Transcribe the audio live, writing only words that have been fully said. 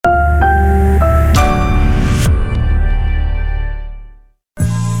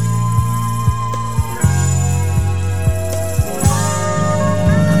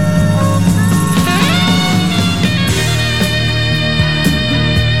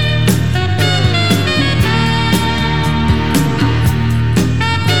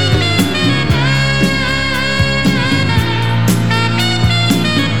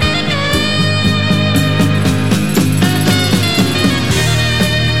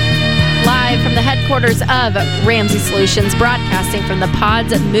headquarters of Ramsey Solutions, broadcasting from the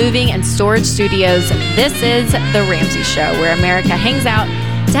Pods Moving and Storage Studios. This is The Ramsey Show, where America hangs out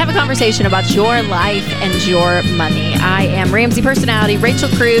to have a conversation about your life and your money. I am Ramsey personality Rachel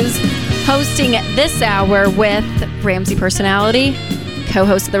Cruz, hosting this hour with Ramsey personality,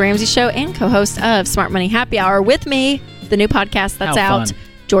 co-host of The Ramsey Show, and co-host of Smart Money Happy Hour. With me, the new podcast that's out,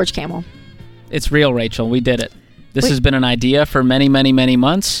 George Kamel. It's real, Rachel. We did it. This has been an idea for many, many, many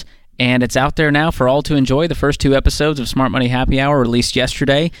months, and it's out there now for all to enjoy. The first 2 episodes of Smart Money Happy Hour released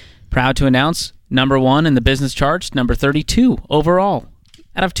yesterday. Proud to announce number 1 in the business charts, number 32 overall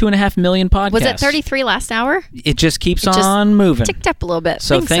out of 2.5 million podcasts. Was it 33 last hour? It just keeps on moving. Ticked up a little bit.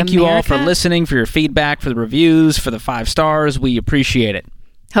 So Thanks, thank you America. all for listening, for your feedback, for the reviews, for the 5 stars. We appreciate it.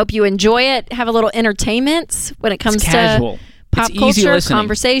 Hope you enjoy it. Have a little entertainment when it comes to pop culture,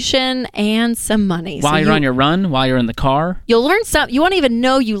 conversation, and some money. While you're on your run, while you're in the car. You'll learn something. You won't even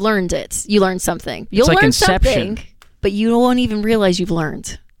know you learned it. You learned something. You'll learn Inception. Something, but you won't even realize you've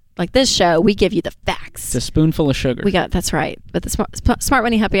learned. Like this show, we give you the facts. It's a spoonful of sugar. That's right. But the Smart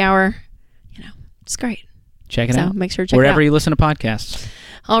Money Happy Hour, it's great. Check it out. Make sure to check it out. Wherever you listen to podcasts.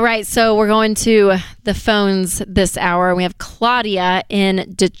 All right, so we're going to the phones this hour. We have Claudia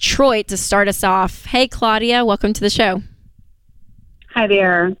in Detroit to start us off. Hey, Claudia, welcome to the show. Hi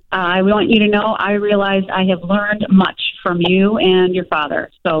there. I want you to know I realized I have learned much from you and your father,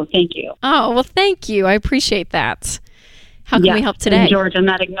 so thank you. Oh, well, thank you. I appreciate that. How can we help today? And George, I'm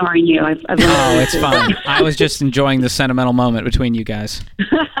not ignoring you. I've learned it's fine. I was just enjoying the sentimental moment between you guys.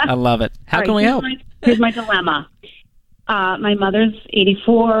 I love it. How can we help? Here's my dilemma. My mother's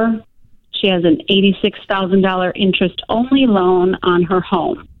 84. She has an $86,000 interest-only loan on her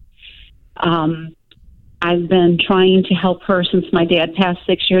home. I've been trying to help her since my dad passed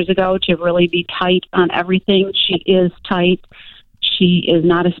 6 years ago to really be tight on everything. She is tight. She is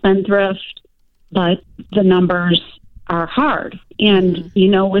not a spendthrift, but the numbers are hard. And,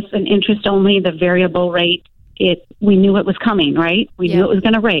 with an interest only, the variable rate, we knew it was coming, right? We knew it was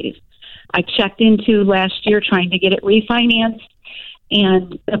going to raise. I checked into last year trying to get it refinanced,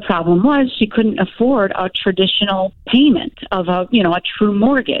 and the problem was she couldn't afford a traditional payment of a true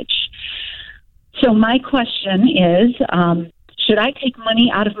mortgage. So my question is, should I take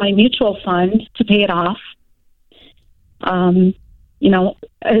money out of my mutual fund to pay it off?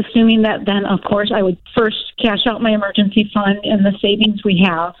 Assuming that then, of course, I would first cash out my emergency fund and the savings we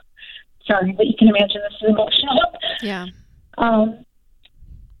have. Sorry, but you can imagine this is emotional. Yeah.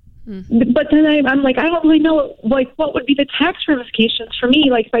 But then I'm like, I don't really know, what would be the tax ramifications for me?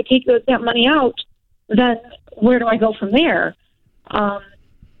 Like, if I take that money out, then where do I go from there?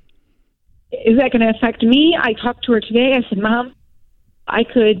 Is that going to affect me? I talked to her today. I said, Mom, I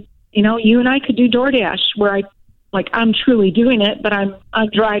could, you and I could do DoorDash where I'm truly doing it, but I'm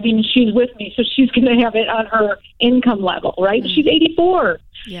driving and she's with me. So she's going to have it on her income level, right? She's 84.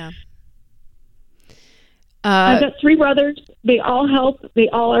 Yeah. I've got 3 brothers. They all help. They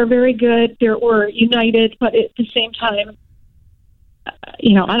all are very good. We're united, but at the same time,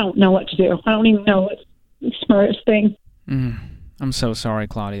 I don't know what to do. I don't even know what's the smartest thing. I'm so sorry,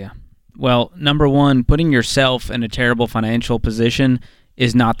 Claudia. Well, number 1, putting yourself in a terrible financial position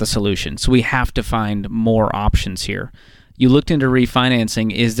is not the solution. So we have to find more options here. You looked into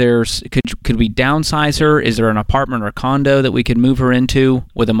refinancing. Could we downsize her? Is there an apartment or a condo that we could move her into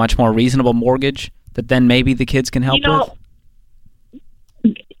with a much more reasonable mortgage that then maybe the kids can help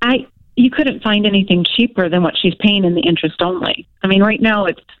with? You couldn't find anything cheaper than what she's paying in the interest only. I mean, right now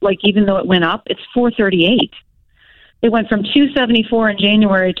it's even though it went up, it's $438. It went from $274 in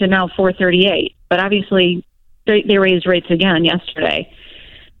January to now $438. But obviously, they raised rates again yesterday.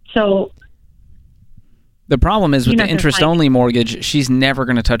 So the problem is with the interest-only mortgage, she's never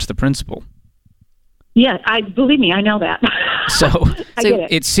going to touch the principal. Yeah, believe me, I know that. So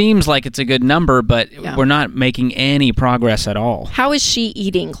it seems like it's a good number, but we're not making any progress at all. How is she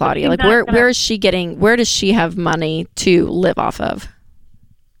eating, Claudia? Like, where is she getting? Where does she have money to live off of?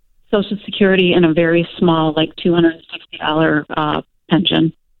 Social Security and a very small, $260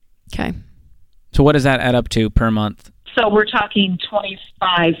 pension. Okay. So what does that add up to per month? So we're talking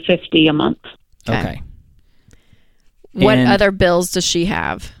 $25.50 a month. Okay. What other bills does she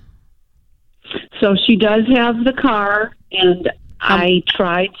have? So she does have the car, and I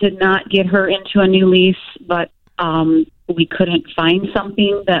tried to not get her into a new lease, but we couldn't find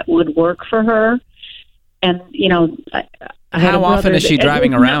something that would work for her. And, how often is she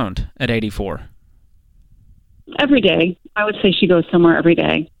driving around at 84? Every day. I would say she goes somewhere every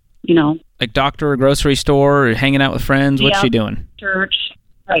day, Like doctor or grocery store or hanging out with friends? What's she doing? Church.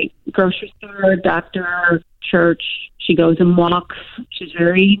 Right. Grocery store, doctor, church. She goes and walks. She's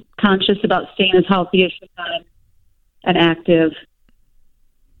very conscious about staying as healthy as she can and active.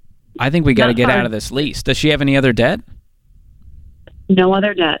 I think we got to Not get hard. out of this lease. Does she have any other debt? No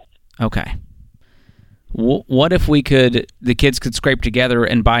other debt. Okay. What if the kids could scrape together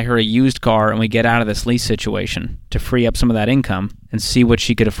and buy her a used car and we get out of this lease situation to free up some of that income and see what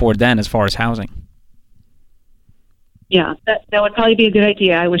she could afford then as far as housing? Yeah, that would probably be a good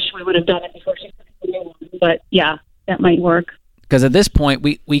idea. I wish we would have done it before she started the new one. But yeah, that might work. Because at this point,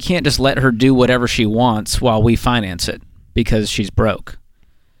 we can't just let her do whatever she wants while we finance it because she's broke.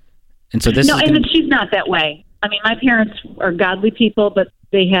 And so and she's not that way. I mean, my parents are godly people, but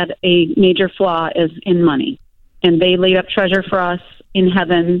they had a major flaw as in money. And they laid up treasure for us in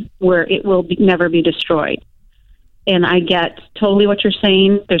heaven where it will never be destroyed. And I get totally what you're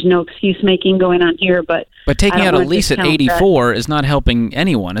saying. There's no excuse making going on here, but taking I out don't a want to lease at discount 84 is not helping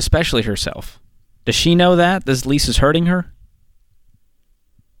anyone, especially herself. Does she know that this lease is hurting her?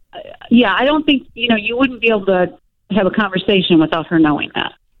 Yeah, I don't think, you wouldn't be able to have a conversation without her knowing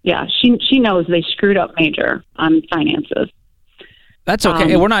that. Yeah, she knows they screwed up major on finances. That's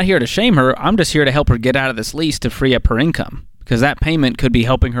okay. We're not here to shame her. I'm just here to help her get out of this lease to free up her income because that payment could be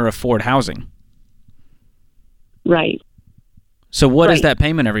helping her afford housing. Right. So what is that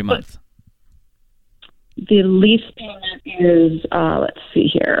payment every month? The lease payment is, let's see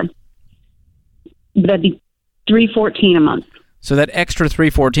here, that'd be $314 a month. So that extra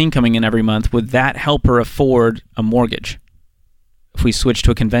 $314 coming in every month, would that help her afford a mortgage if we switch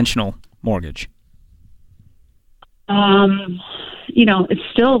to a conventional mortgage? It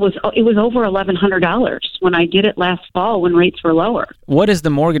was over $1,100 when I did it last fall when rates were lower. What is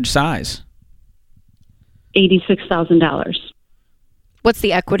the mortgage size? $86,000. What's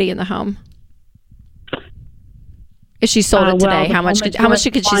the equity in the home? If she sold it today, how much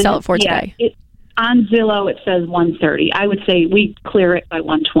could she sell it for today? On Zillow, it says $130. I would say we clear it by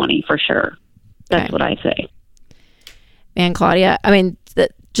 $120 for sure. That's what I say. Man, Claudia, I mean,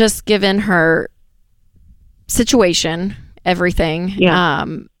 just given her situation, everything,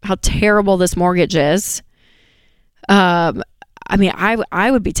 how terrible this mortgage is. I mean,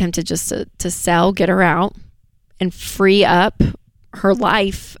 I would be tempted just to sell, get her out, and free up her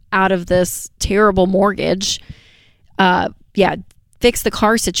life out of this terrible mortgage. Fix the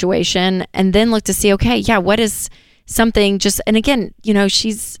car situation, and then look to see, what is something just, and again,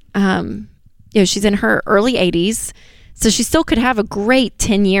 she's, she's in her early 80s, so she still could have a great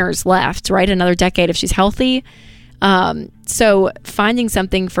 10 years left, right? Another decade if she's healthy. So finding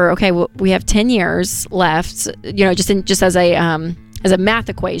something for, we have 10 years left, just as a math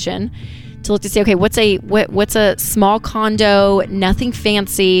equation to look to see, what's a small condo, nothing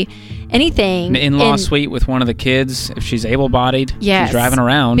fancy, anything. An in-law suite with one of the kids, if she's able-bodied, yes, she's driving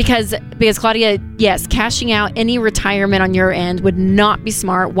around. Because Claudia, yes, cashing out any retirement on your end would not be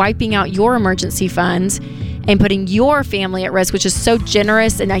smart. Wiping out your emergency funds and putting your family at risk, which is so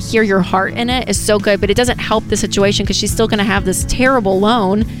generous, and I hear your heart in it, is so good, but it doesn't help the situation because she's still going to have this terrible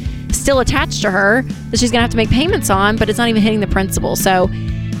loan still attached to her that she's going to have to make payments on, but it's not even hitting the principal. So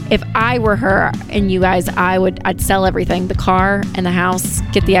if I were her and you guys, I'd sell everything, the car and the house,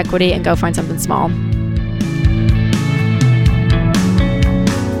 get the equity, and go find something small.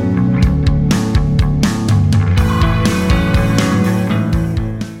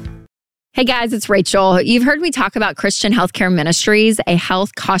 Hey guys, it's Rachel. You've heard me talk about Christian Healthcare Ministries, a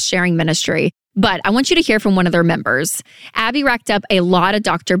health cost-sharing ministry. But I want you to hear from one of their members. Abby racked up a lot of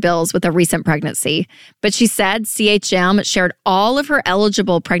doctor bills with a recent pregnancy, but she said CHM shared all of her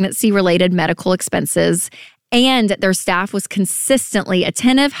eligible pregnancy-related medical expenses, and their staff was consistently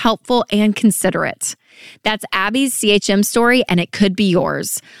attentive, helpful, and considerate. That's Abby's CHM story, and it could be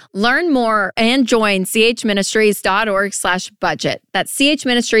yours. Learn more and join chministries.org/budget. That's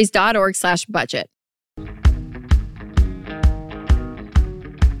chministries.org/budget.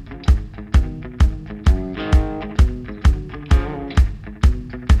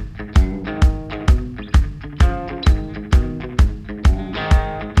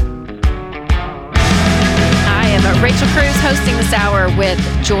 Rachel Cruz hosting this hour with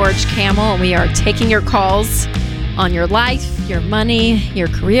George Kamel, and we are taking your calls on your life, your money, your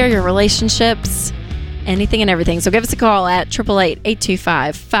career, your relationships, anything and everything. So give us a call at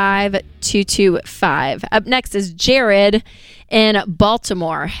 888-825-5225. Up next is Jared in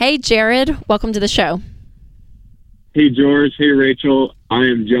Baltimore. Hey, Jared. Welcome to the show. Hey, George. Hey, Rachel. I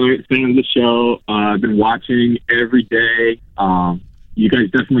am a giant fan of the show. I've been watching every day. You guys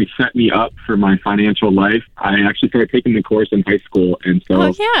definitely set me up for my financial life. I actually started taking the course in high school, and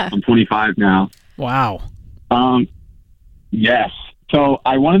so I'm 25 now. Wow. Yes. So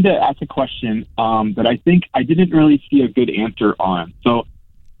I wanted to ask a question that I think I didn't really see a good answer on. So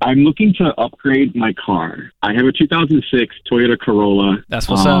I'm looking to upgrade my car. I have a 2006 Toyota Corolla. That's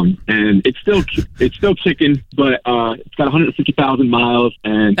what's up. And it's still kicking, but it's got 150,000 miles,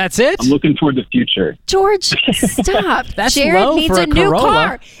 and that's it. I'm looking toward the future. George, stop. That's Jared low needs for a a new Corolla.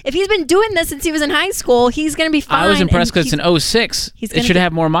 car. If he's been doing this since he was in high school, he's going to be fine. I was impressed and because it's an 06. he's It gonna should get-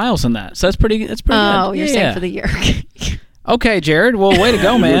 have more miles than that. So that's pretty good. Oh, you're Yeah. saying for the year. Okay, Jared. Well, way to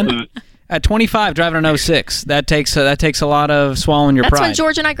go, man. At 25, driving an 06, that takes a lot of swallowing your That's pride. when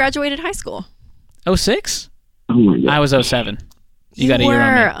George and I graduated high school. 06? Oh my God. I was 07. You got a were?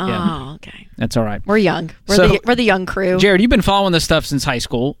 year on me. Oh, Yeah. okay. That's all right. We're young. So- We're the young crew. Jared, you've been following this stuff since high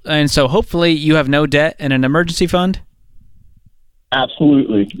school, and so hopefully you have no debt and an emergency fund.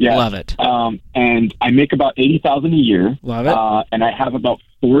 Absolutely, yeah. Love it. And I make about 80,000 a year. Love it. And I have about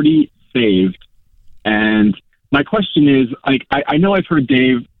 40 saved. And my question is, like, I know I've heard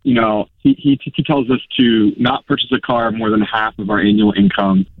Dave. You know, he tells us to not purchase a car more than half of our annual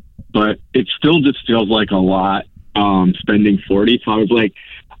income, but it still just feels like a lot. Spending 40. So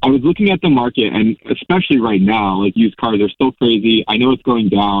I was looking at the market, and especially right now, like used cars are still crazy. I know it's going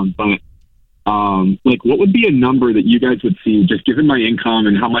down, but like what would be a number that you guys would see, just given my income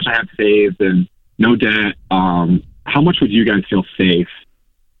and how much I have saved and no debt? How much would you guys feel safe?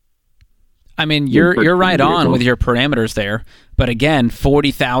 I mean, you're right on with your parameters there, but again,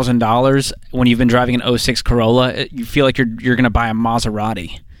 $40,000 when you've been driving an 06 Corolla, you feel like you're going to buy a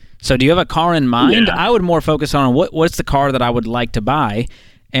Maserati. So do you have a car in mind? Yeah. I would more focus on what's the car that I would like to buy,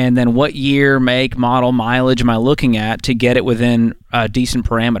 and then what year, make, model, mileage am I looking at to get it within a decent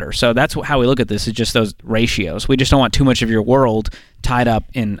parameter. So that's how we look at this, is just those ratios. We just don't want too much of your world tied up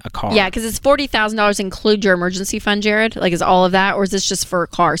in a car. Yeah, because it's $40,000 include your emergency fund, Jared? Like, is all of that, or is this just for a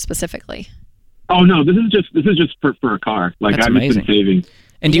car specifically? Oh no, this is just for a car. Like That's I've just amazing. been saving.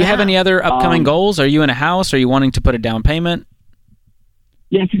 And do you have Yeah. any other upcoming goals? Are you in a house? Are you wanting to put a down payment?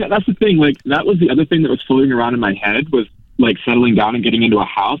 Yeah, see, that's the thing. Like, that was the other thing that was floating around in my head, was like settling down and getting into a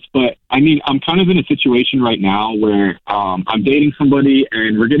house. But I mean, I'm kind of in a situation right now where I'm dating somebody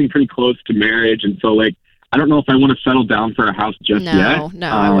and we're getting pretty close to marriage, and so like I don't know if I want to settle down for a house just yet. No,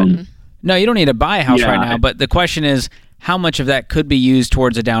 I wouldn't. No, you don't need to buy a house Yeah. right now. But the question is, how much of that could be used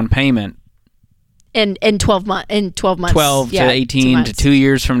towards a down payment? In 12 months. 12 yeah, to 18 to months. 2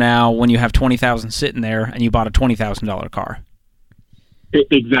 years from now, when you have $20,000 sitting there and you bought a $20,000 car.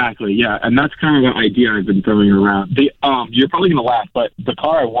 Exactly, yeah, and that's kind of the idea I've been throwing around. You're probably gonna laugh, but the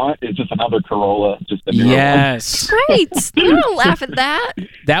car I want is just another Corolla, just a newer one. Yes, Great. You don't laugh at that.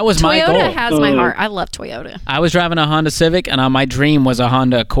 that was my goal. Toyota has my heart. I love Toyota. I was driving a Honda Civic, and my dream was a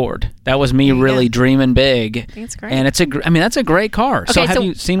Honda Accord. That was me really dreaming big. I think it's great. And that's a great car. So Okay, have so-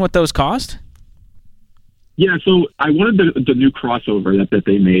 you seen what those cost? Yeah, so I wanted the new crossover that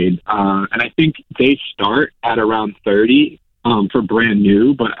they made, and I think they start at around 30 for brand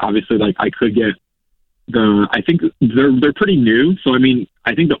new. But obviously, like I could get I think they're pretty new. So I mean,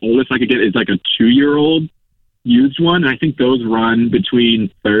 I think the oldest I could get is like a 2-year-old used one. And I think those run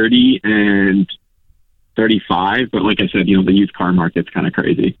between 30 and 35. But like I said, you know, the used car market's kind of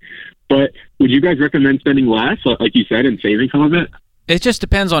crazy. But would you guys recommend spending less, like you said, and saving some of it? It just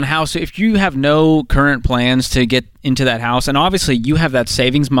depends on how. So if you have no current plans to get into that house, and obviously you have that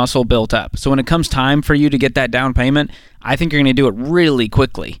savings muscle built up. So when it comes time for you to get that down payment, I think you're going to do it really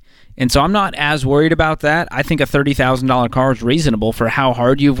quickly. And so I'm not as worried about that. I think a $30,000 car is reasonable for how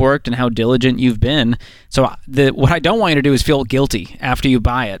hard you've worked and how diligent you've been. So what I don't want you to do is feel guilty after you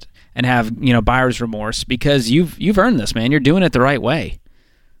buy it and have, buyer's remorse, because you've earned this, man. You're doing it the right way.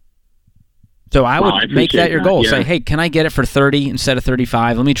 So I would make that your goal. Yeah. Say, hey, can I get it for 30 instead of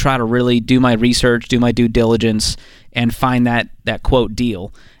 35? Let me try to really do my research, do my due diligence, and find that quote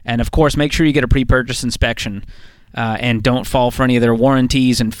deal. And of course, make sure you get a pre-purchase inspection, and don't fall for any of their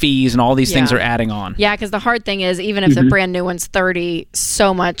warranties and fees and all these things Yeah. are adding on. Yeah, because the hard thing is, even if the brand new one's 30,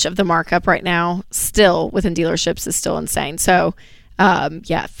 so much of the markup right now still within dealerships is still insane. So,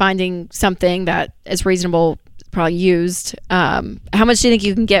 finding something that is reasonable, probably used. How much do you think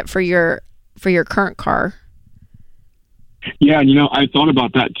you can get for your current car? Yeah, I thought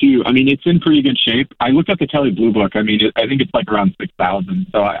about that too. I mean, it's in pretty good shape. I looked at the Kelley Blue Book. I mean, I think it's like around 6,000.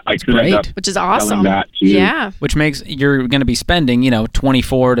 So I could end up Which is awesome. selling that too. Yeah. Which makes you're going to be spending,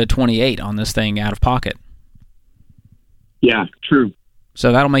 24 to 28 on this thing out of pocket. Yeah, true.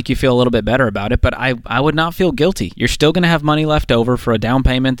 So that'll make you feel a little bit better about it, but I would not feel guilty. You're still going to have money left over for a down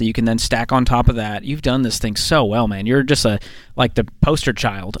payment that you can then stack on top of that. You've done this thing so well, man. You're just like the poster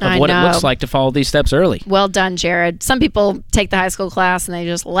child of what it looks like to follow these steps early. Well done, Jared. Some people take the high school class and they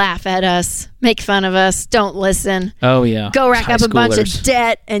just laugh at us, make fun of us, don't listen. Oh, yeah. Go rack up a bunch of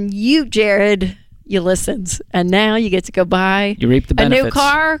debt, and you, Jared, you listened. And now you get to go buy you reap the benefits. A new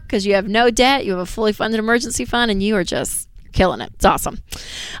car because you have no debt, you have a fully funded emergency fund, and you are just killing it. It's awesome.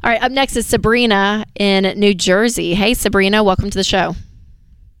 All right, up next is Sabrina in New Jersey. Hey, Sabrina, welcome to the show.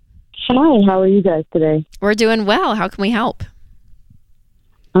 Hi, how are you guys today? We're doing well. How can we help?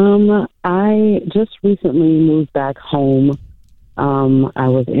 I just recently moved back home. I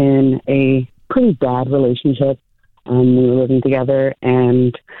was in a pretty bad relationship. We were living together,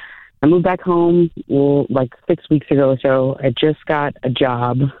 and I moved back home like 6 weeks ago or so. I just got a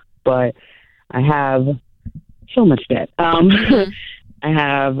job, but I have so much debt. I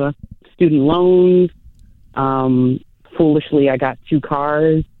have student loans. Foolishly, I got 2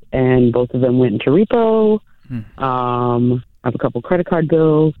 cars, and both of them went into repo. I have a couple credit card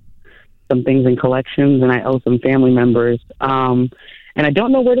bills, some things in collections, and I owe some family members. And I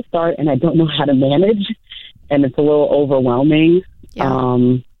don't know where to start, and I don't know how to manage, and it's a little overwhelming. Yeah.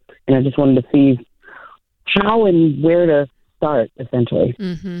 And I just wanted to see how and where to start, essentially.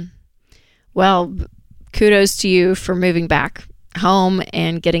 Mm-hmm. Well, kudos to you for moving back home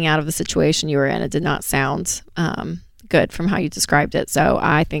and getting out of the situation you were in. It did not sound good from how you described it. So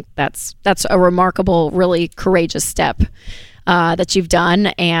I think that's a remarkable, really courageous step that you've done.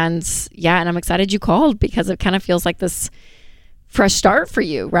 And yeah, and I'm excited you called because it kind of feels like this fresh start for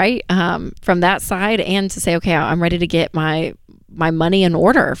you, right? From that side, and to say, okay, I'm ready to get my money in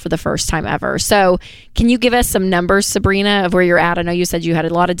order for the first time ever. So can you give us some numbers, Sabrina, of where you're at? I know you said you had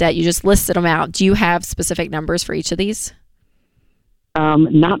a lot of debt. You just listed them out. Do you have specific numbers for each of these?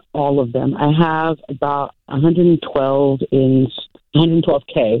 Not all of them. I have about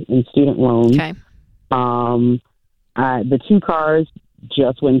 112K in student loans. Okay. The 2 cars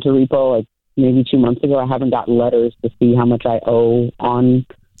just went to repo like maybe 2 months ago. I haven't got letters to see how much I owe on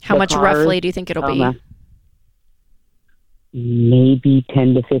How much cars. roughly do you think it'll be? Maybe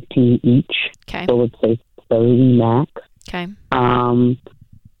 10 to 15 each. Okay. So let's say 30 max. Okay.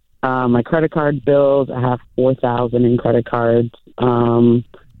 My credit card bills, I have $4,000 in credit cards. I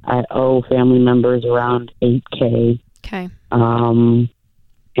owe family members around $8K. Okay.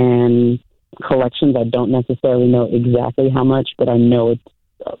 And collections, I don't necessarily know exactly how much, but I know it's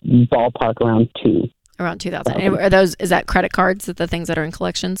ballpark around 2. Around 2,000. And are those? Is that credit cards? The things that are in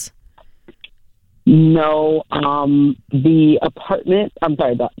collections? No, the apartment,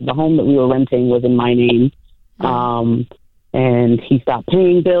 the home that we were renting was in my name. And he stopped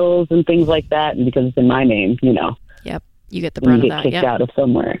paying bills and things like that. And because it's in my name, Yep. You get the brunt of that. Kicked Yep. out of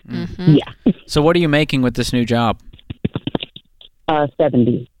somewhere. Mm-hmm. Yeah. So what are you making with this new job?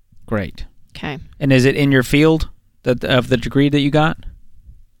 70. Great. Okay. And is it in your field of the degree that you got?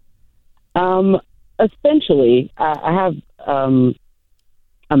 Essentially, I have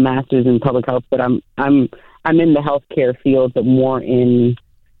a master's in public health, but I'm in the healthcare field, but more in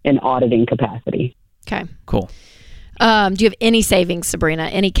an auditing capacity. Okay. Cool. Do you have any savings, Sabrina?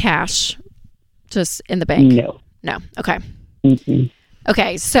 Any cash just in the bank? No. Okay. Mm-hmm.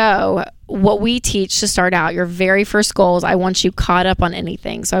 Okay. So what we teach to start out, your very first goal is I want you caught up on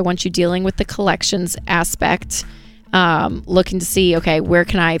anything. So I want you dealing with the collections aspect, looking to see, okay, where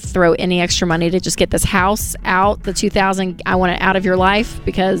can I throw any extra money to just get this house out, the $2,000, I want it out of your life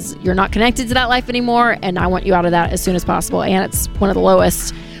because you're not connected to that life anymore. And I want you out of that as soon as possible. And it's one of the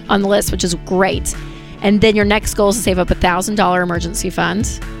lowest on the list, which is great. And then your next goal is to save up $1,000 emergency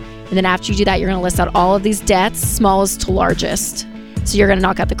fund. And then after you do that, you're going to list out all of these debts, smallest to largest. So you're going to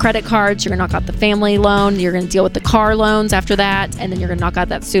knock out the credit cards, you're going to knock out the family loan, you're going to deal with the car loans after that, and then you're going to knock out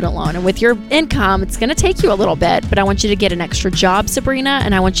that student loan. And with your income, it's going to take you a little bit, but I want you to get an extra job, Sabrina,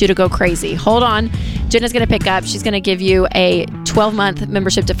 and I want you to go crazy. Hold on. Jenna's going to pick up. She's going to give you a 12-month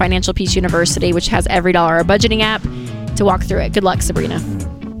membership to Financial Peace University, which has every dollar a budgeting app to walk through it. Good luck, Sabrina.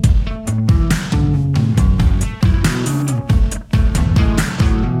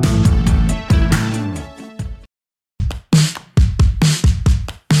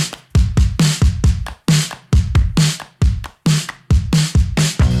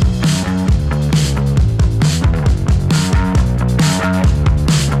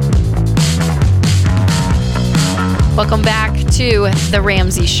 Welcome back to The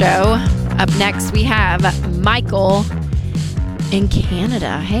Ramsey Show. Up next, we have Michael in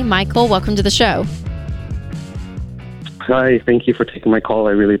Canada. Hey, Michael, welcome to the show. Hi, thank you for taking my call.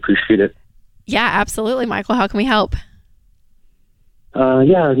 I really appreciate it. Yeah, absolutely, Michael. How can we help?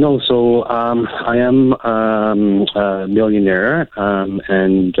 So I am a millionaire,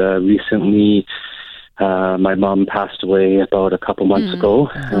 and recently my mom passed away about a couple months ago,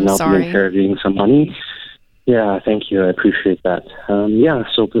 and I'll be inheriting some money. Yeah, thank you. I appreciate that. So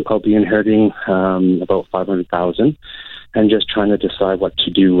I'll be inheriting about $500,000, and just trying to decide what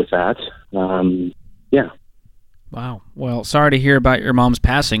to do with that. Wow. Well, sorry to hear about your mom's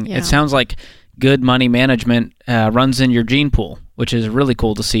passing. Yeah. It sounds like good money management runs in your gene pool, which is really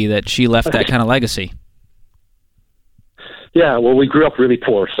cool to see that she left that kind of legacy. Yeah, well, we grew up really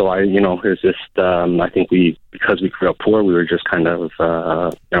poor, so it's just I think because we grew up poor, we were just kind of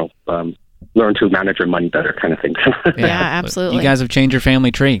learn to manage our money better, kind of thing. Yeah, absolutely. You guys have changed your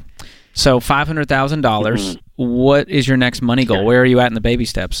family tree. So $500,000. What is your next money goal? Where are you at in the baby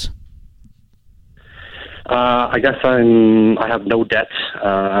steps? I guess I have no debt,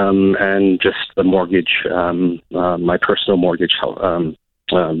 and just the mortgage, my personal mortgage,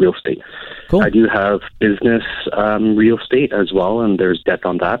 real estate. Cool. I do have business real estate as well, and there's debt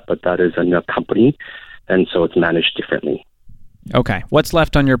on that, but that is in a company, and so it's managed differently. Okay. What's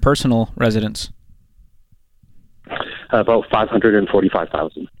left on your personal residence? About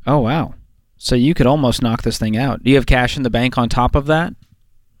 $545,000. Oh, wow. So you could almost knock this thing out. Do you have cash in the bank on top of that?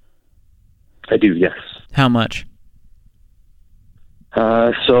 I do, yes. How much?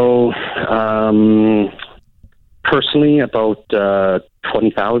 Personally, about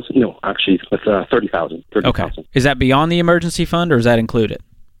 20,000. No, actually, with 30,000. Okay. Is that beyond the emergency fund, or is that included?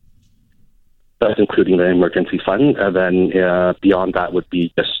 That's including the emergency fund, and then beyond that would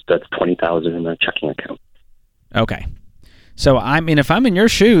be just that's 20,000 in a checking account. Okay. So if I'm in your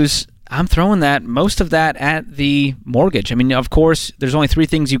shoes, I'm throwing most of that at the mortgage. I mean, of course, there's only three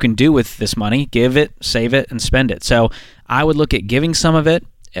things you can do with this money: give it, save it, and spend it. So I would look at giving some of it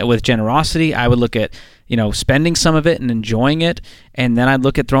with generosity. I would look at, spending some of it and enjoying it. And then I'd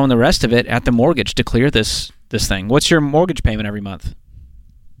look at throwing the rest of it at the mortgage to clear this thing. What's your mortgage payment every month?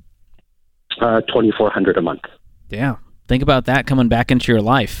 $2,400 a month. Yeah. Think about that coming back into your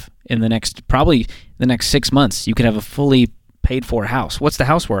life in the next 6 months. You could have a fully paid for house. What's the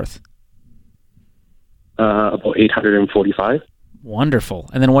house worth? About $845,000. Wonderful.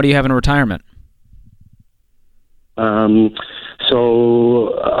 And then what do you have in retirement?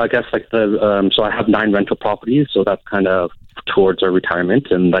 So I guess so I have 9 rental properties, so that's kind of towards our retirement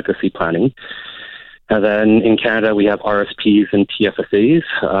and legacy planning. And then in Canada, we have RSPs and TFSAs.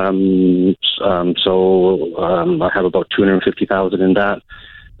 I have about $250,000 in that.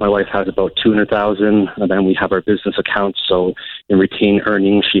 My wife has about $200,000, and then we have our business account. So in retained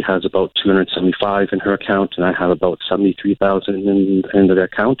earnings, she has about $275,000 in her account, and I have about $73,000 in the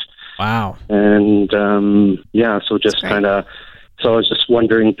account. Wow. And so just kind of. So I was just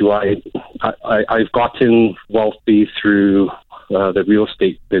wondering, I've gotten wealthy through the real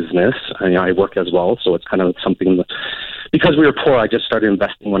estate business. I work as well, so it's kind of something that, because we were poor, I just started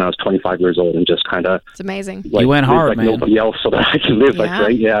investing when I was 25 years old, and just kind of. It's amazing. You went hard, man. Nobody else, so that I can live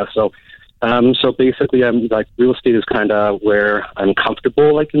right. Yeah. So basically, I'm real estate is kind of where I'm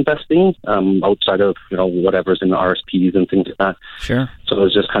comfortable investing, outside of whatever's in the RSPs and things like that. Sure. So it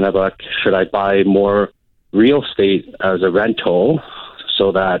was just kind of should I buy more real estate as a rental,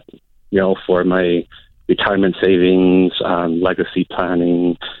 so that for my retirement savings, legacy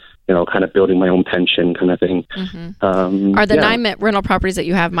planning, kind of building my own pension kind of thing. Mm-hmm. Are the 9 rental properties that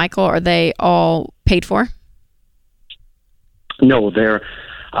you have, Michael, are they all paid for? No, they are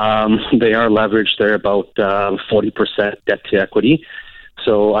leveraged. They're about 40% debt to equity.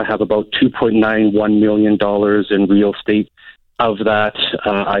 So I have about $2.91 million in real estate. Of that,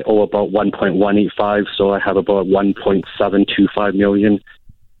 I owe about 1.185, so I have about 1.725 million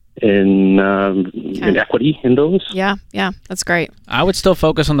in equity in those. Yeah, that's great. I would still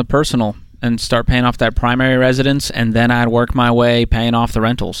focus on the personal and start paying off that primary residence, and then I'd work my way paying off the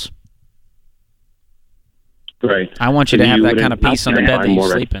rentals. Right. I want you to have that kind of peace on the bed that you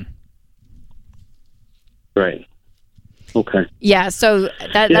sleep in. Right. Okay. Yeah, so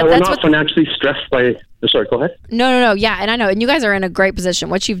that's not financially stressed by. Sorry, go ahead. No. Yeah, and I know, and you guys are in a great position.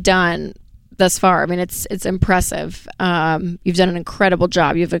 What you've done thus far, I mean, it's impressive. You've done an incredible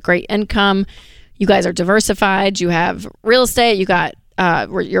job. You have a great income. You guys are diversified. You have real estate. You got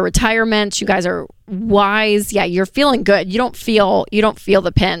your retirement. You guys are wise. Yeah, you're feeling good. You don't feel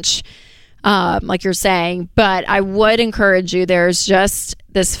the pinch, like you're saying. But I would encourage you. There's just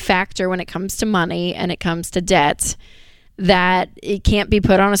this factor when it comes to money and it comes to debt, that it can't be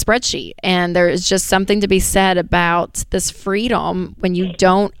put on a spreadsheet. And there is just something to be said about this freedom when you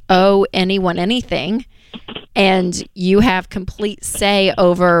don't owe anyone anything and you have complete say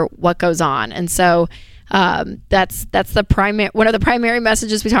over what goes on. And so That's one of the primary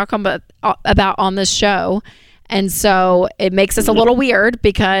messages we talk about on this show. And so it makes us a little weird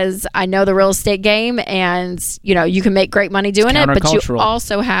because I know the real estate game, and you can make great money doing it, but you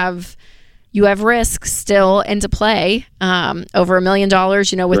also have risk still into play, over $1 million,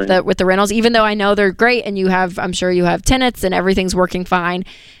 with the rentals, even though I know they're great and I'm sure you have tenants and everything's working fine,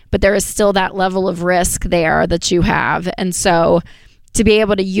 but there is still that level of risk there that you have. And so to be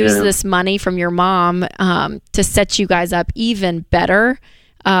able to use this money from your mom, to set you guys up even better,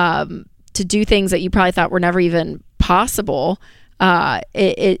 to do things that you probably thought were never even possible.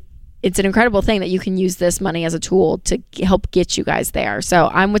 It's an incredible thing that you can use this money as a tool to help get you guys there. So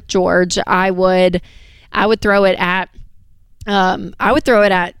I'm with George. I would throw it at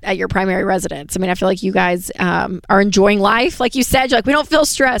your primary residence. I mean, I feel like you guys are enjoying life. Like you said, we don't feel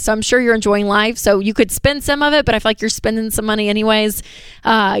stressed. So I'm sure you're enjoying life. So you could spend some of it, but I feel like you're spending some money anyways.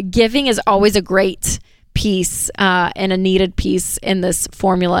 Giving is always a great piece, and a needed piece in this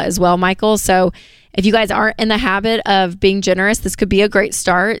formula as well, Michael. So if you guys aren't in the habit of being generous, this could be a great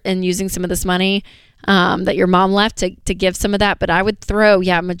start in using some of this money that your mom left to give some of that. But I would throw,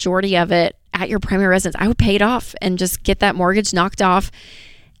 majority of it at your primary residence. I would pay it off and just get that mortgage knocked off,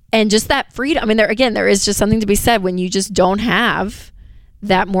 and just that freedom. I mean, there is just something to be said when you just don't have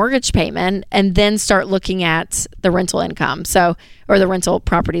that mortgage payment, and then start looking at the rental income, or the rental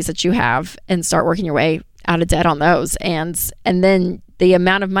properties that you have, and start working your way out of debt on those. And then the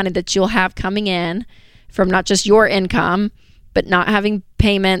amount of money that you'll have coming in from not just your income, but not having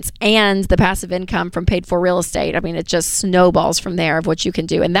payments and the passive income from paid for real estate. I mean, it just snowballs from there of what you can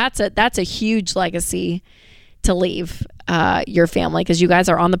do. And that's a huge legacy to leave your family, because you guys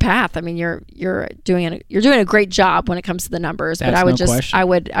are on the path. I mean, you're doing a great job when it comes to the numbers. That's but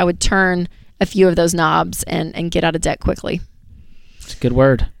I would turn a few of those knobs and get out of debt quickly. It's a good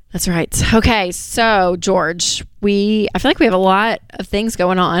word. That's right. Okay, so George, I feel like we have a lot of things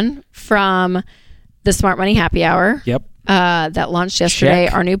going on from the Smart Money Happy Hour. Yep. That launched yesterday.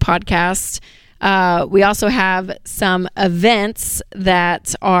 Check. Our new podcast. We also have some events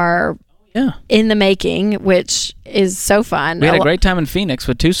that are in the making, which is so fun. We had a great time in Phoenix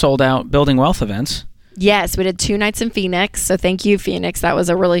with 2 sold out Building Wealth events. Yes, we did 2 nights in Phoenix. So thank you, Phoenix. That was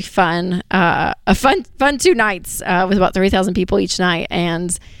a really fun 2 nights with about 3,000 people each night,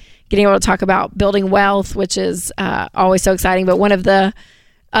 and getting able to talk about building wealth, which is always so exciting. But one of the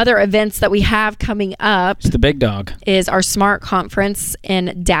other events that we have coming up, it's the big dog, is our SMART conference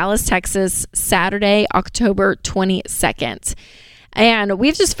in Dallas, Texas, Saturday, October 22nd. And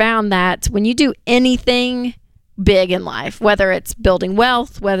we've just found that when you do anything big in life, whether it's building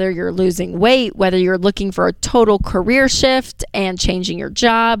wealth, whether you're losing weight, whether you're looking for a total career shift and changing your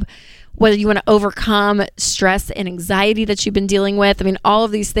job, whether you want to overcome stress and anxiety that you've been dealing with, I mean, all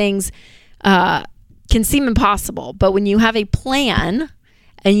of these things can seem impossible. But when you have a plan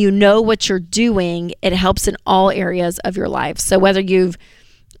and you know what you're doing, it helps in all areas of your life. So whether you've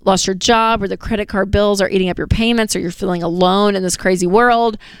lost your job, or the credit card bills are eating up your payments, or you're feeling alone in this crazy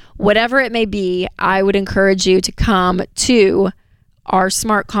world, whatever it may be, I would encourage you to come to our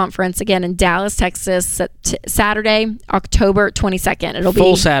SMART conference again in Dallas, Texas, Saturday, October 22nd. It'll be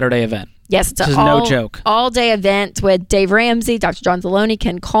full Saturday event. Yes, it's no joke. All-day event with Dave Ramsey, Dr. John Zaloni,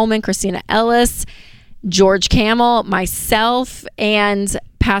 Ken Coleman, Christina Ellis, George Camel, myself, and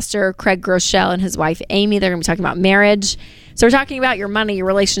Pastor Craig Groeschel and his wife Amy. They're going to be talking about marriage. So we're talking about your money, your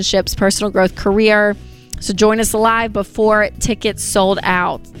relationships, personal growth, career. So join us live before tickets sold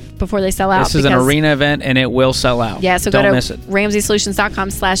out, before they sell out. This is an arena event, and it will sell out. Yeah, so don't miss it.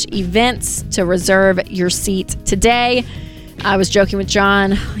 RamseySolutions.com/events to reserve your seat today. I was joking with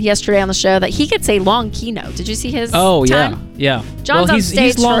John yesterday on the show that he gets a long keynote. Did you see his time? Yeah. John's on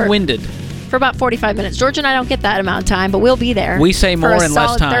stage he's long-winded. For about 45 minutes. George and I don't get that amount of time, but we'll be there. We say more in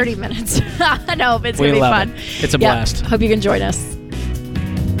less time. 30 minutes. I know, but it's going to be fun. It's a blast. Hope you can join us.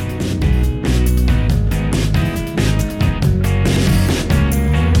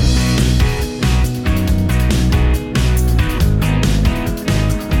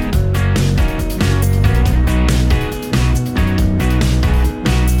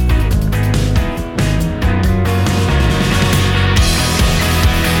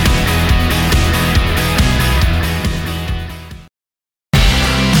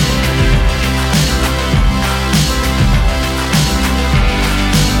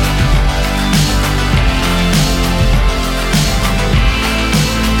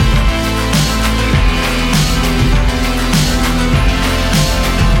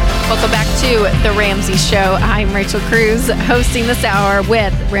 The Ramsey Show. I'm Rachel Cruz, hosting this hour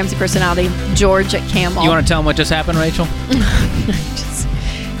with Ramsey personality George Camel. You want to tell them what just happened, Rachel?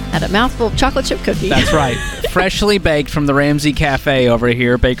 had a mouthful of chocolate chip cookie. That's right. Freshly baked from the Ramsey Cafe over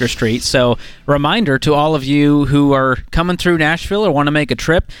here, Baker Street. So, reminder to all of you who are coming through Nashville or want to make a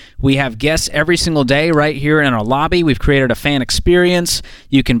trip, we have guests every single day right here in our lobby. We've created a fan experience.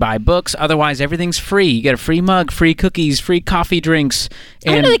 You can buy books. Otherwise, everything's free. You get a free mug, free cookies, free coffee drinks.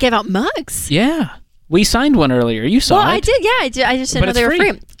 I didn't know they gave out mugs. Yeah. We signed one earlier. You saw it. I did. Yeah, I did. I just didn't know they were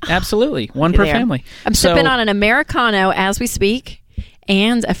free. Absolutely. One per family. I'm sipping on an Americano as we speak.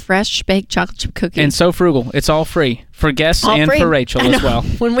 And a fresh baked chocolate chip cookie. And so frugal. It's all free for guests all and free. for Rachel as well.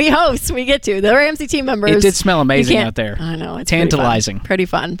 When we host, we get to. The Ramsey team members. It did smell amazing out there. I know. It's tantalizing. Pretty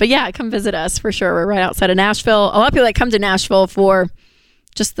fun. But yeah, come visit us for sure. We're right outside of Nashville. A lot of people that come to Nashville for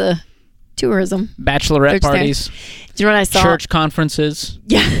just the tourism. Bachelorette parties. Do you know what I saw? Church conferences.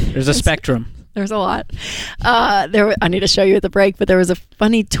 Yeah. There's a spectrum. There's a lot. I need to show you at the break, but there was a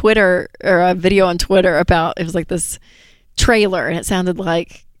funny Twitter or a video on Twitter about, it was like this trailer, and it sounded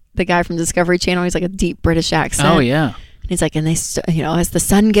like the guy from Discovery Channel. He's like a deep British accent. Oh yeah. And he's like, and they, as the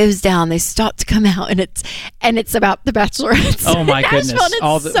sun goes down, they start to come out, and it's about the Bachelorettes. Oh my goodness!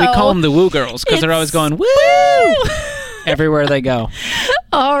 We call them the Woo Girls because they're always going woo everywhere they go.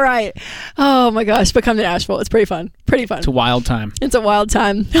 All right. Oh my gosh! But come to Nashville. It's pretty fun. Pretty fun. It's a wild time. It's a wild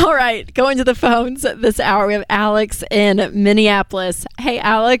time. All right. Going to the phones this hour. We have Alex in Minneapolis. Hey,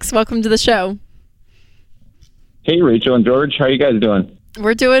 Alex. Welcome to the show. Hey, Rachel and George. How are you guys doing?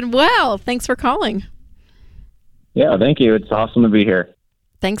 We're doing well. Thanks for calling. Yeah, thank you. It's awesome to be here.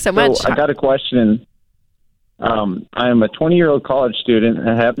 Thanks so much. I got a question. I'm a 20-year-old college student.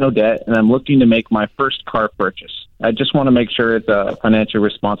 I have no debt, and I'm looking to make my first car purchase. I just want to make sure it's a financially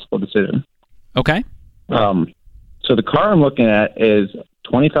responsible decision. Okay. So the car I'm looking at is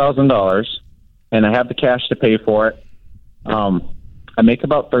 $20,000, and I have the cash to pay for it. I make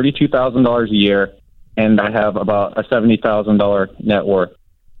about $32,000 a year, and I have about a $70,000 net worth.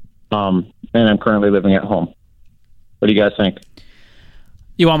 And I'm currently living at home. What do you guys think?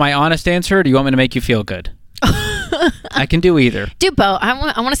 You want my honest answer, or do you want me to make you feel good? I can do either. Do both. I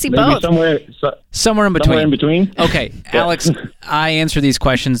want to see Maybe both. Somewhere in between. Somewhere in between? Okay. Alex, I answer these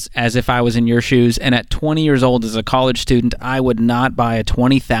questions as if I was in your shoes, and at 20 years old as a college student, I would not buy a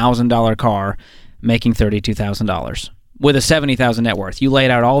 $20,000 car making $32,000 with a $70,000 net worth. You laid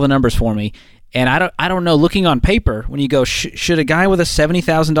out all the numbers for me, and I don't know, looking on paper, when you go, should a guy with a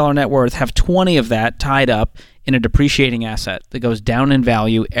 $70,000 net worth have 20 of that tied up in a depreciating asset that goes down in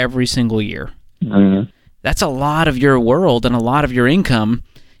value every single year? Mm-hmm. That's a lot of your world and a lot of your income.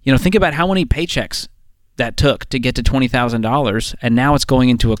 You know, think about how many paychecks that took to get to $20,000, and now it's going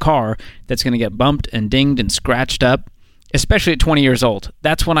into a car that's going to get bumped and dinged and scratched up, especially at 20 years old.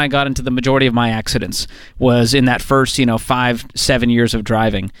 That's when I got into the majority of my accidents, was in that first, 5-7 years of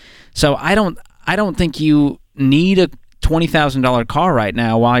driving. So I don't think you need a $20,000 car right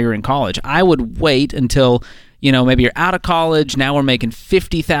now while you're in college. I would wait until, maybe you're out of college. Now we're making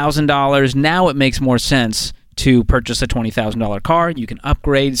 $50,000. Now it makes more sense to purchase a $20,000 car. You can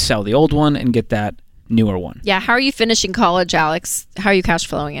upgrade, sell the old one, and get that newer one. Yeah. How are you finishing college, Alex? How are you cash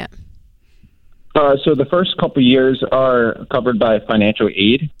flowing it? So the first couple years are covered by financial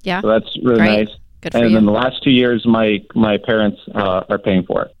aid. Yeah. So that's really Great. nice. Good for you. And then the last 2 years, my parents are paying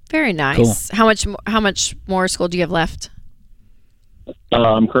for it. Very nice. Cool. How much more school do you have left?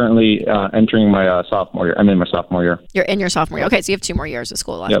 I'm currently entering my sophomore year. I'm in my sophomore year. You're in your sophomore year. Okay, so you have 2 more years of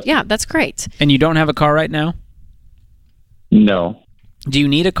school left. Yep. Yeah, that's great. And you don't have a car right now? No. Do you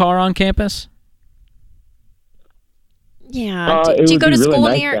need a car on campus? Yeah. Do you go to school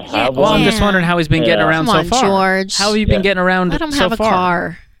really near? Nice Well, I'm just wondering how he's been getting around Come on, so far. George. How have you been getting around so far? Let him have a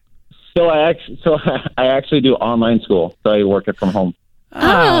car. So I actually do online school. So I work it from home.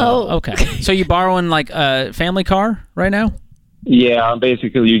 Oh. Okay. So you borrowing like a family car right now? Yeah, I'm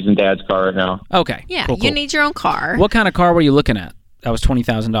basically using Dad's car right now. Okay. Yeah, cool. you need your own car. What kind of car were you looking at? That was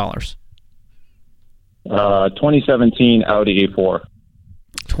 $20,000. 2017 Audi A4.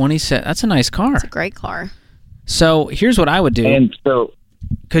 That's a nice car. It's a great car. So here's what I would do. And so,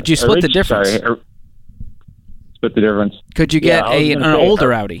 could you split the difference? Split the difference. Could you get an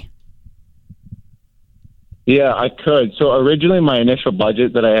older Audi? Yeah, I could. So originally, my initial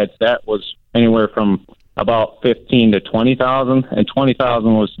budget that I had set was anywhere from about $15,000 to $20,000, and $20,000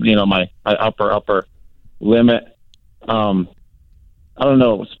 was my upper limit. I don't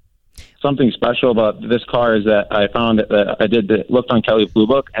know. Something special about this car is that I found that I looked on Kelley Blue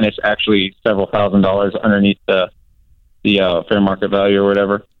Book, and it's actually several $1,000s underneath the fair market value or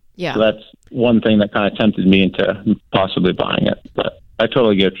whatever. Yeah. So that's one thing that kind of tempted me into possibly buying it. But I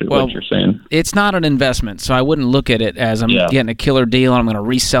totally get what you're saying. It's not an investment, so I wouldn't look at it as I'm getting a killer deal and I'm going to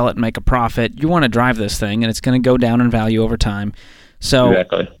resell it and make a profit. You want to drive this thing, and it's going to go down in value over time. So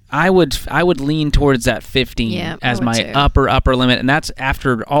exactly. I would lean towards that 15 as my upper limit, and that's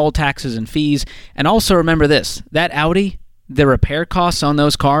after all taxes and fees. And also remember this, that Audi, the repair costs on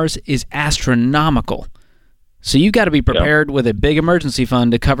those cars is astronomical. So you got to be prepared with a big emergency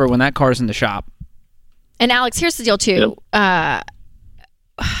fund to cover when that car's in the shop. And Alex, here's the deal too. And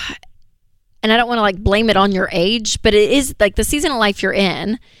I don't want to like blame it on your age, but it is like the season of life you're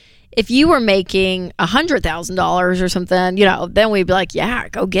in. If you were making $100,000 or something, then we'd be like, yeah,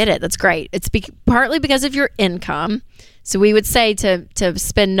 go get it. That's great. It's partly because of your income. So we would say to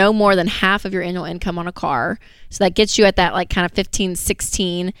spend no more than half of your annual income on a car. So that gets you at that like kind of 15,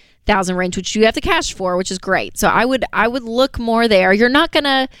 16,000 range, which you have the cash for, which is great. So I would look more there.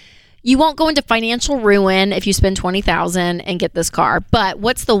 You won't go into financial ruin if you spend $20,000 and get this car. But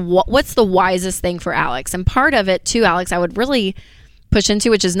what's the wisest thing for Alex? And part of it too, Alex, I would really push into,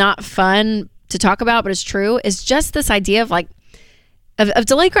 which is not fun to talk about, but it's true, is just this idea of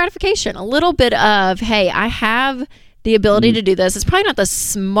delayed gratification. A little bit of, hey, I have the ability to do this. It's probably not the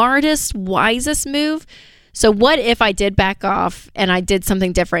smartest, wisest move. So what if I did back off and I did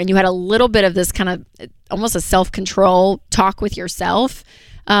something different, and you had a little bit of this kind of almost a self-control talk with yourself,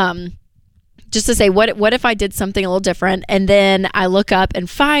 just to say, what if I did something a little different, and then I look up in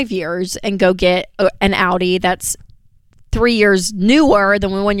 5 years and go get an Audi that's 3 years newer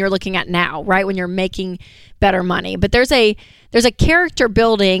than the one you're looking at now, right? When you're making better money. But there's a character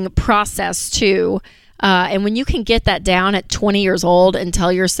building process too. And when you can get that down at 20 years old and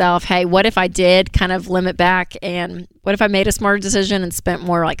tell yourself, hey, what if I did kind of limit back, and what if I made a smarter decision and spent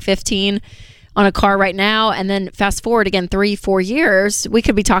more like 15 on a car right now, and then fast forward again 3-4 years, we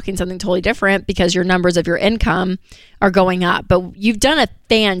could be talking something totally different because your numbers of your income are going up. But you've done a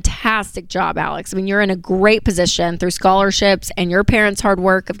fantastic job, Alex. I mean, you're in a great position through scholarships and your parents' hard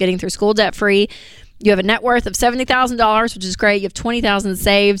work of getting through school debt free. You have a net worth of $70,000, which is great. You have $20,000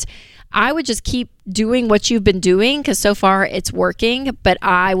 saved. I would just keep doing what you've been doing because so far it's working. But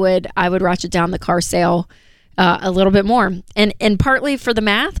I would ratchet down the car sale a little bit more, and partly for the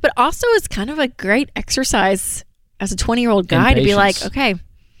math, but also it's kind of a great exercise as a 20-year-old guy to be like, okay,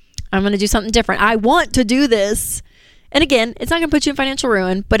 I'm going to do something different. I want to do this. And again, it's not going to put you in financial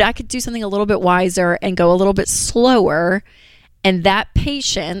ruin, but I could do something a little bit wiser and go a little bit slower. And that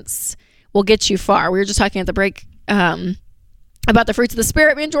patience will get you far. We were just talking at the break about the fruits of the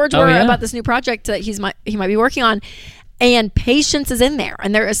spirit. Me and George were about this new project that he might be working on. And patience is in there.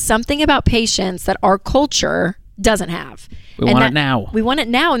 And there is something about patience that our culture doesn't have. We want it now. We want it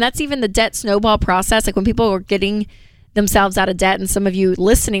now. And that's even the debt snowball process. Like when people are getting themselves out of debt, and some of you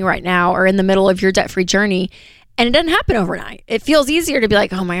listening right now are in the middle of your debt-free journey, and it doesn't happen overnight. It feels easier to be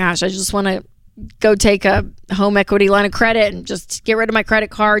like, oh my gosh, I just want to go take a home equity line of credit and just get rid of my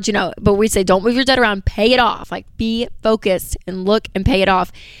credit cards, But we say, don't move your debt around, pay it off. Like be focused and look and pay it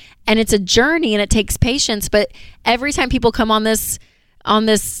off. And it's a journey and it takes patience. But every time people come on this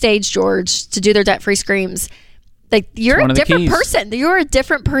stage, George, to do their debt-free screams, like you're a different person. You're a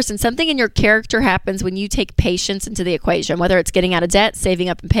different person. Something in your character happens when you take patience into the equation, whether it's getting out of debt, saving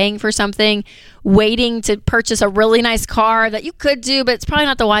up and paying for something, waiting to purchase a really nice car that you could do, but it's probably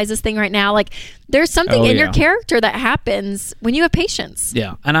not the wisest thing right now. Like there's something in your character that happens when you have patience.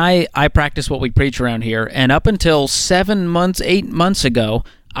 Yeah. And I practice what we preach around here. And up until 8 months ago,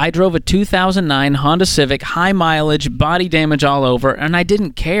 I drove a 2009 Honda Civic, high mileage, body damage all over, and I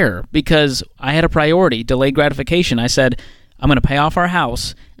didn't care because I had a priority, delayed gratification. I said, I'm going to pay off our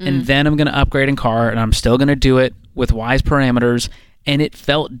house, and then I'm going to upgrade a car, and I'm still going to do it with wise parameters, and it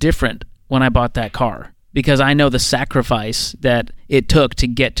felt different when I bought that car because I know the sacrifice that it took to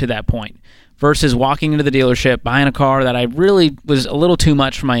get to that point versus walking into the dealership, buying a car that I really was a little too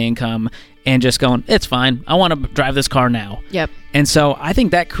much for my income, and just going, it's fine. I want to drive this car now. Yep. And so I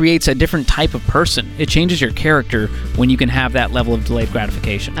think that creates a different type of person. It changes your character when you can have that level of delayed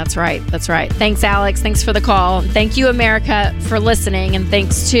gratification. That's right. That's right. Thanks, Alex. Thanks for the call. Thank you, America, for listening. And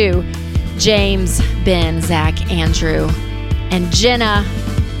thanks to James, Ben, Zach, Andrew, and Jenna.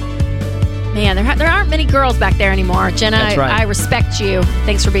 Man, there aren't many girls back there anymore. Jenna, That's right. I respect you.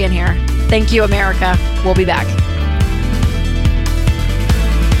 Thanks for being here. Thank you, America. We'll be back.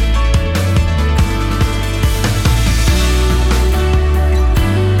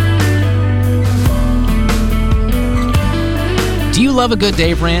 Do you love a good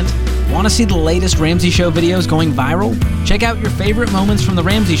Dave rant? Want to see the latest Ramsey Show videos going viral? Check out your favorite moments from The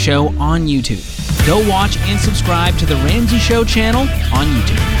Ramsey Show on YouTube. Go watch and subscribe to The Ramsey Show channel on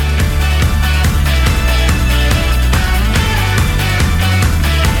YouTube.